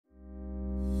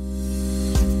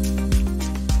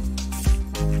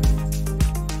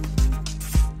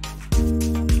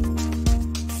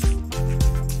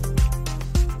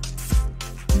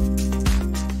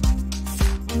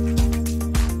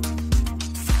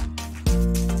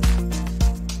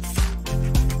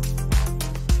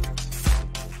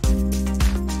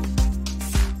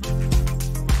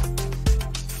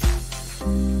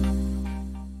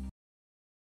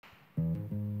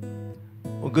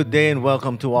good day and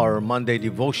welcome to our Monday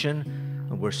devotion.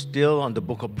 We're still on the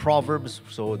book of Proverbs,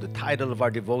 so the title of our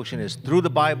devotion is Through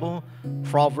the Bible,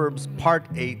 Proverbs Part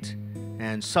 8,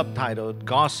 and subtitled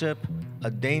Gossip, a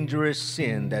Dangerous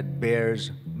Sin That Bears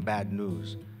Bad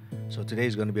News. So today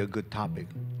is going to be a good topic.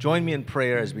 Join me in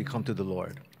prayer as we come to the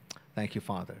Lord. Thank you,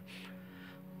 Father.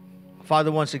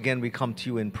 Father, once again we come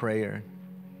to you in prayer.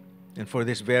 And for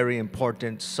this very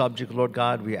important subject, Lord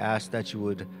God, we ask that you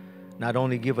would not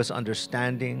only give us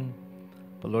understanding,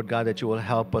 but Lord God, that you will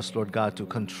help us, Lord God, to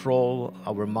control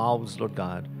our mouths, Lord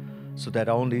God, so that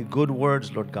only good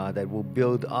words, Lord God, that will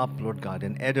build up, Lord God,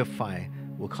 and edify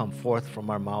will come forth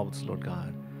from our mouths, Lord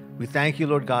God. We thank you,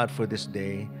 Lord God, for this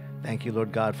day. Thank you,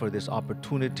 Lord God, for this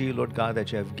opportunity, Lord God,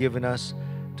 that you have given us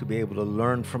to be able to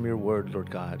learn from your word, Lord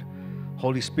God.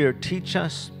 Holy Spirit, teach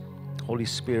us. Holy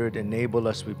Spirit, enable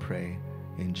us, we pray.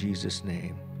 In Jesus'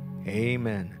 name,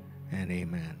 amen and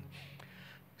amen.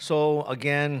 So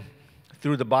again,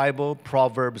 through the Bible,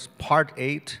 Proverbs Part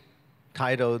 8,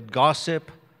 titled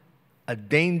Gossip, a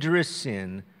Dangerous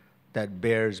Sin That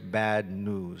Bears Bad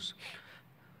News.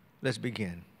 Let's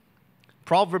begin.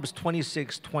 Proverbs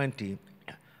 26:20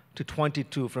 to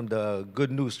 22 from the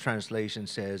Good News Translation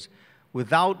says,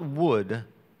 "Without wood,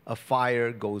 a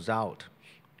fire goes out.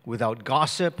 Without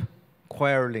gossip,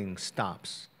 quarrelling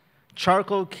stops.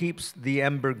 Charcoal keeps the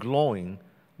ember glowing.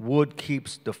 Wood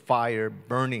keeps the fire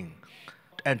burning.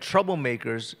 And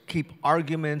troublemakers keep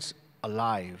arguments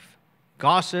alive.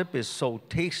 Gossip is so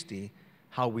tasty,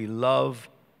 how we love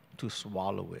to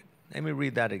swallow it." Let me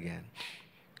read that again.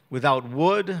 Without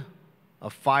wood,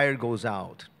 a fire goes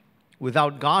out.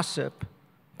 Without gossip,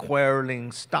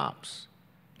 quarreling stops.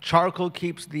 Charcoal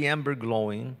keeps the ember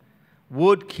glowing.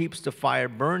 Wood keeps the fire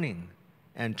burning.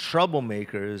 And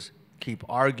troublemakers keep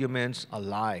arguments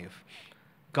alive.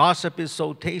 Gossip is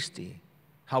so tasty,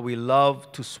 how we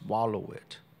love to swallow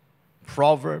it.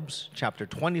 Proverbs chapter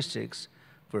 26,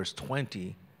 verse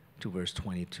 20 to verse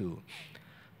 22.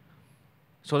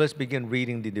 So let's begin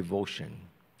reading the devotion.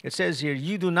 It says here,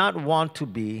 "You do not want to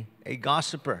be a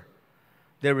gossiper.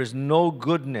 There is no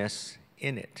goodness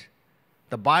in it."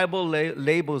 The Bible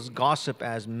labels gossip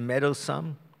as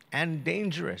meddlesome and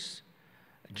dangerous.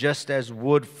 Just as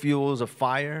wood fuels a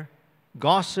fire,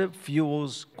 gossip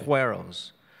fuels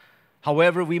quarrels.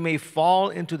 However, we may fall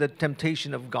into the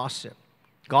temptation of gossip.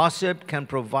 Gossip can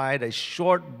provide a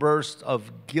short burst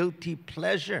of guilty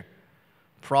pleasure.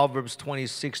 Proverbs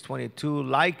 26:22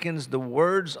 likens the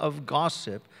words of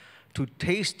gossip to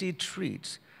tasty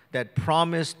treats that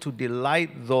promise to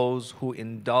delight those who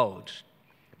indulge.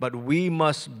 But we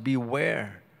must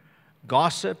beware.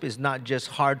 Gossip is not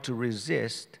just hard to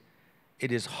resist,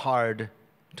 it is hard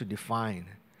to define.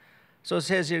 So it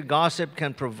says here, gossip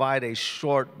can provide a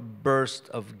short burst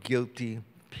of guilty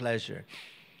pleasure.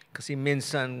 Kasi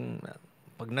minsan,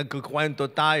 pag nagkukwento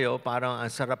tayo, parang ang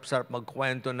sarap-sarap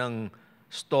magkwento ng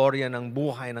storya ng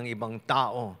buhay ng ibang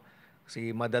tao.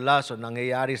 Kasi madalas, o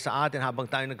nangyayari sa atin habang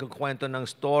tayo nagkukwento ng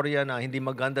storya na hindi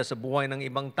maganda sa buhay ng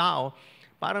ibang tao,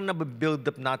 parang nabibuild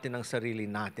up natin ang sarili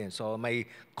natin. So may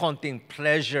konting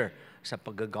pleasure sa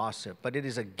pag-gossip. But it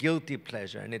is a guilty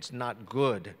pleasure and it's not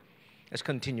good. Let's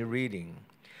continue reading.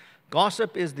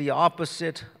 Gossip is the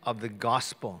opposite of the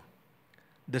gospel.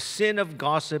 The sin of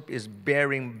gossip is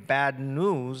bearing bad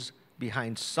news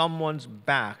behind someone's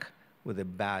back with a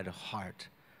bad heart.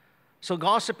 So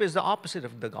gossip is the opposite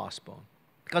of the gospel,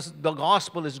 because the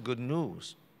gospel is good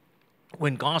news,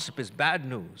 when gossip is bad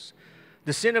news.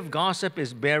 The sin of gossip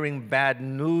is bearing bad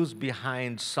news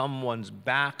behind someone's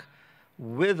back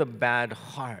with a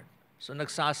bad heart. So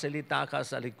nagsasalita ka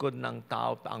sa likod ng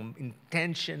tao, ang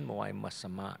intention mo ay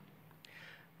masama.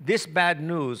 This bad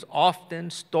news, often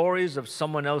stories of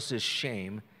someone else's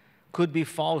shame, could be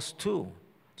false too.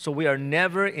 So we are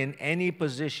never in any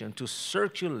position to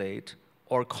circulate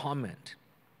or comment.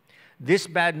 This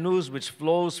bad news which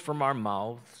flows from our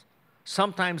mouths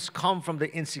sometimes come from the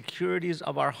insecurities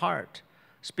of our heart,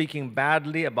 speaking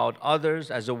badly about others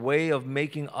as a way of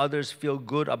making others feel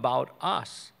good about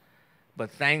us. But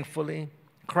thankfully,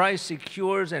 Christ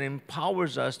secures and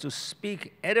empowers us to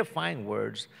speak edifying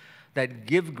words that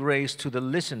give grace to the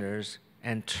listeners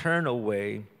and turn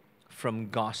away from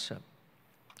gossip.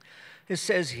 It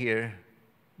says here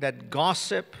that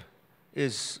gossip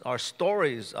are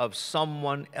stories of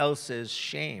someone else's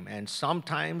shame, and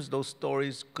sometimes those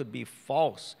stories could be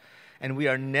false, and we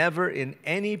are never in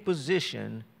any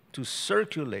position to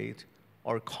circulate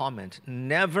or comment.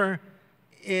 Never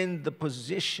in the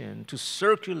position to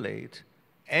circulate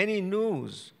any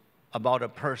news about a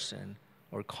person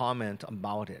or comment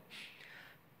about it.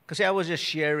 Because I was just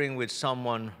sharing with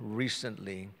someone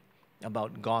recently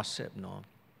about gossip, no?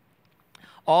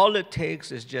 All it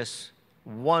takes is just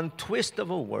one twist of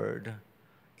a word,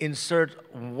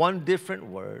 insert one different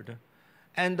word,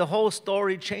 and the whole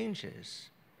story changes.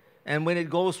 And when it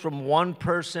goes from one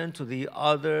person to the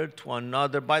other to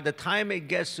another, by the time it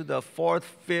gets to the fourth,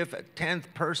 fifth,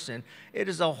 10th person, it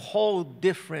is a whole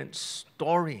different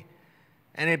story.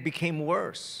 And it became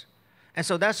worse. And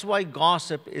so that's why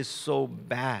gossip is so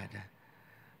bad.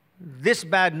 This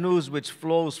bad news which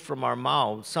flows from our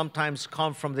mouths sometimes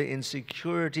comes from the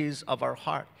insecurities of our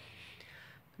heart.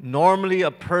 Normally,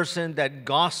 a person that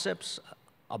gossips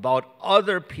about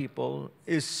other people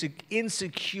is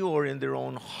insecure in their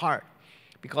own heart,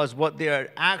 because what they are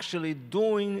actually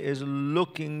doing is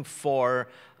looking for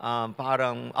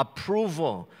parang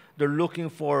approval. They're looking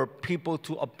for people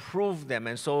to approve them.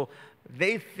 And so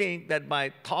they think that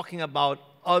by talking about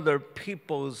other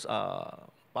people's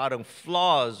parang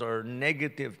flaws or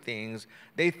negative things,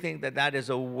 they think that that is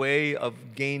a way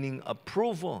of gaining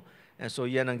approval. And so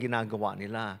yan ang ginagawa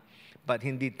nila. But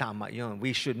hindi tama yun.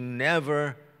 We should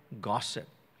never gossip.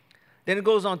 Then it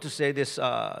goes on to say, this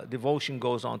devotion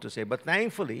goes on to say, but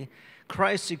thankfully,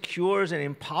 Christ secures and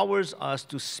empowers us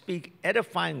to speak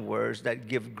edifying words that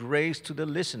give grace to the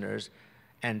listeners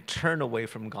and turn away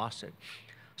from gossip.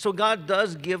 So God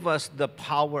does give us the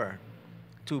power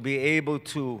to be able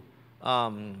to,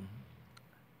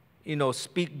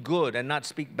 speak good and not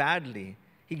speak badly.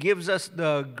 He gives us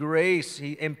the grace.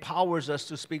 He empowers us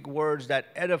to speak words that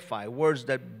edify, words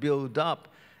that build up,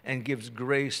 and gives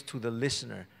grace to the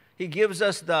listener. He gives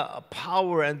us the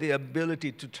power and the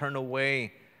ability to turn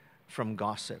away from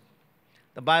gossip.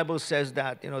 The Bible says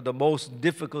that, the most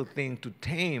difficult thing to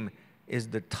tame is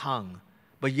the tongue,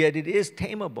 but yet it is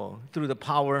tameable through the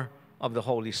power of the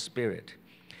Holy Spirit.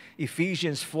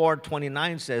 Ephesians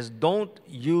 4:29 says, don't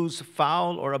use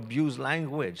foul or abused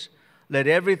language. Let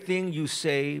everything you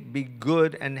say be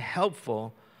good and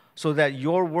helpful, so that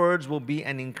your words will be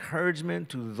an encouragement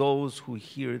to those who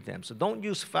hear them. So don't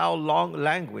use foul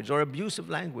language or abusive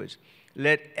language.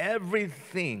 Let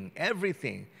everything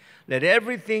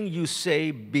you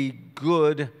say be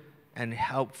good and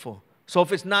helpful. So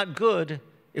if it's not good,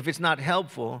 if it's not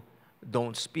helpful,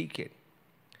 don't speak it.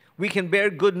 We can bear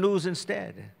good news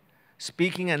instead,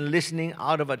 speaking and listening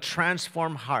out of a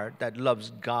transformed heart that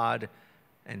loves God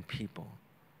and people.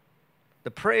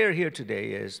 The prayer here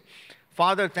today is,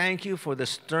 Father, thank you for the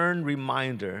stern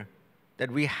reminder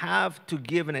that we have to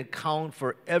give an account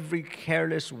for every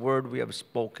careless word we have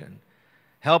spoken.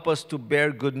 Help us to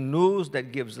bear good news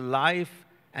that gives life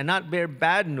and not bear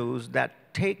bad news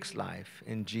that takes life.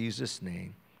 In Jesus'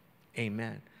 name,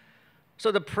 amen.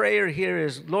 So the prayer here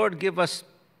is, Lord,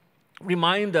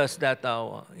 remind us that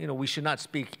we should not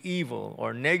speak evil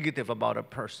or negative about a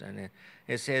person.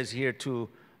 It says here to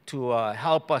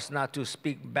help us not to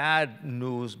speak bad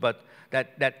news, but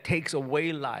that takes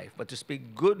away life, but to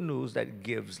speak good news that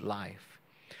gives life.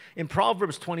 In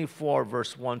Proverbs 24,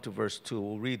 verse 1 to verse 2,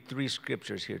 we'll read 3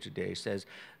 scriptures here today. It says,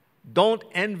 don't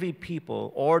envy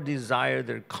people or desire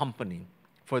their company,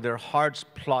 for their hearts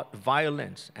plot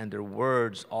violence, and their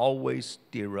words always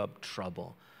stir up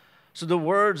trouble. So the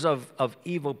words of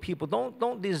evil people,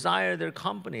 don't desire their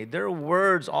company. Their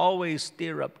words always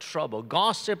stir up trouble.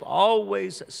 Gossip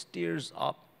always stirs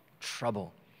up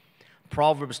trouble.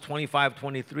 Proverbs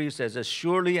 25:23 says, as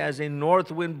surely as a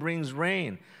north wind brings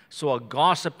rain, so a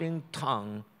gossiping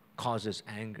tongue causes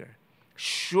anger.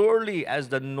 Surely as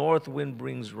the north wind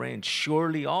brings rain,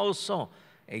 surely also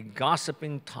a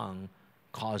gossiping tongue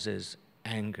causes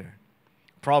anger.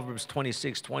 Proverbs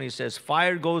 26:20 says,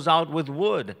 fire goes out with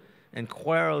wood, and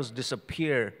quarrels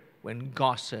disappear when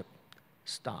gossip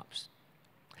stops.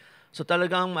 So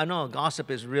talagang gossip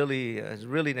is really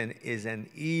an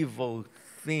evil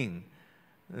thing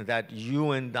that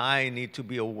you and I need to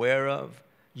be aware of.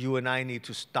 You and I need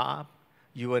to stop.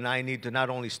 You and I need to not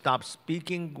only stop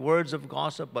speaking words of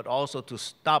gossip, but also to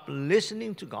stop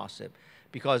listening to gossip.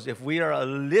 Because if we are a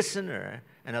listener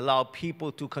and allow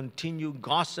people to continue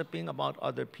gossiping about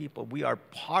other people, we are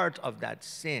part of that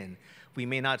sin. We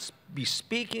may not be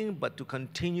speaking, but to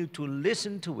continue to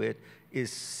listen to it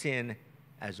is sin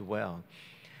as well.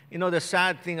 The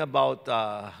sad thing about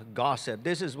gossip,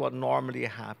 this is what normally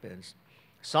happens.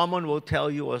 Someone will tell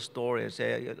you a story and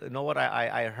say, you know what,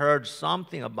 I heard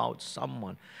something about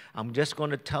someone. I'm just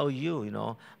going to tell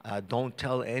you, don't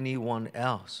tell anyone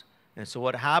else. And so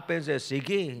what happens is,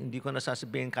 sige, hindi ko na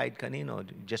sasabihin kahit kanino.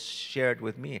 Just share it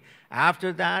with me.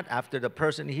 After that, after the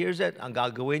person hears it, ang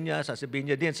gagawin niya, sasabihin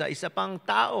niya din sa isa pang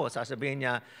tao. Sasabihin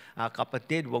niya,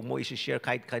 kapatid, wag mo isi-share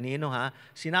kahit kanino, ha?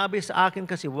 Sinabi sa akin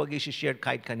kasi wag isi-share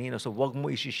kahit kanino. So wag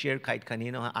mo isi-share kahit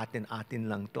kanino, ha? Atin-atin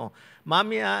lang to.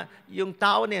 Mamaya, yung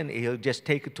tao na yan, he'll just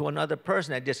take it to another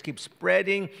person and just keep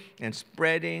spreading and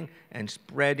spreading and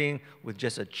spreading with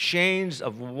just a change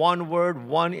of one word,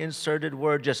 one inserted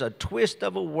word, just a twist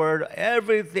of a word.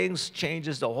 Everything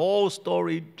changes. The whole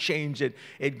story changes.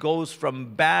 It goes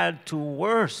from bad to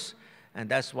worse. And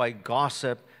that's why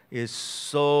gossip is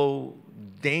so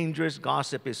dangerous.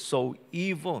 Gossip is so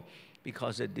evil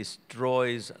because it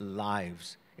destroys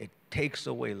lives. It takes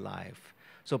away life.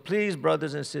 So please,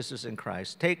 brothers and sisters in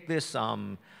Christ, take this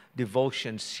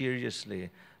devotion seriously.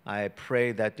 I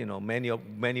pray that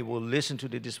many will listen to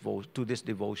this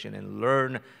devotion and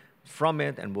learn from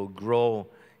it, and will grow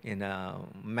in a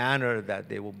manner that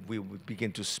we will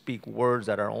begin to speak words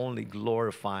that are only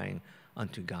glorifying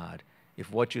unto God.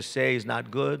 If what you say is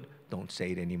not good, don't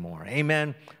say it anymore.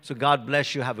 Amen. So God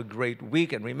bless you. Have a great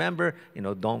week. And remember,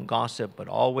 don't gossip, but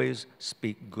always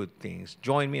speak good things.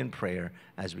 Join me in prayer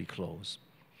as we close.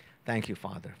 Thank you,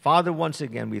 Father. Father, once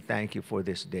again, we thank you for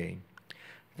this day.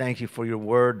 Thank you for your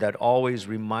word that always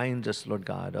reminds us, Lord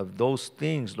God, of those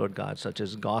things, Lord God, such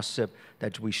as gossip,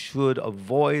 that we should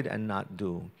avoid and not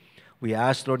do. We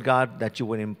ask, Lord God, that you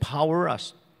would empower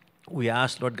us. We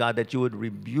ask, Lord God, that you would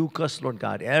rebuke us, Lord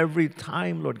God, every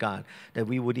time, Lord God, that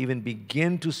we would even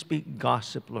begin to speak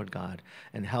gossip, Lord God,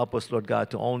 and help us, Lord God,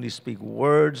 to only speak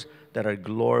words that are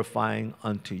glorifying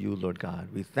unto you, Lord God.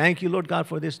 We thank you, Lord God,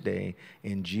 for this day.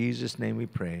 In Jesus' name we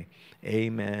pray.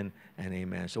 Amen and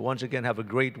amen. So once again, have a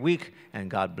great week, and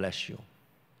God bless you.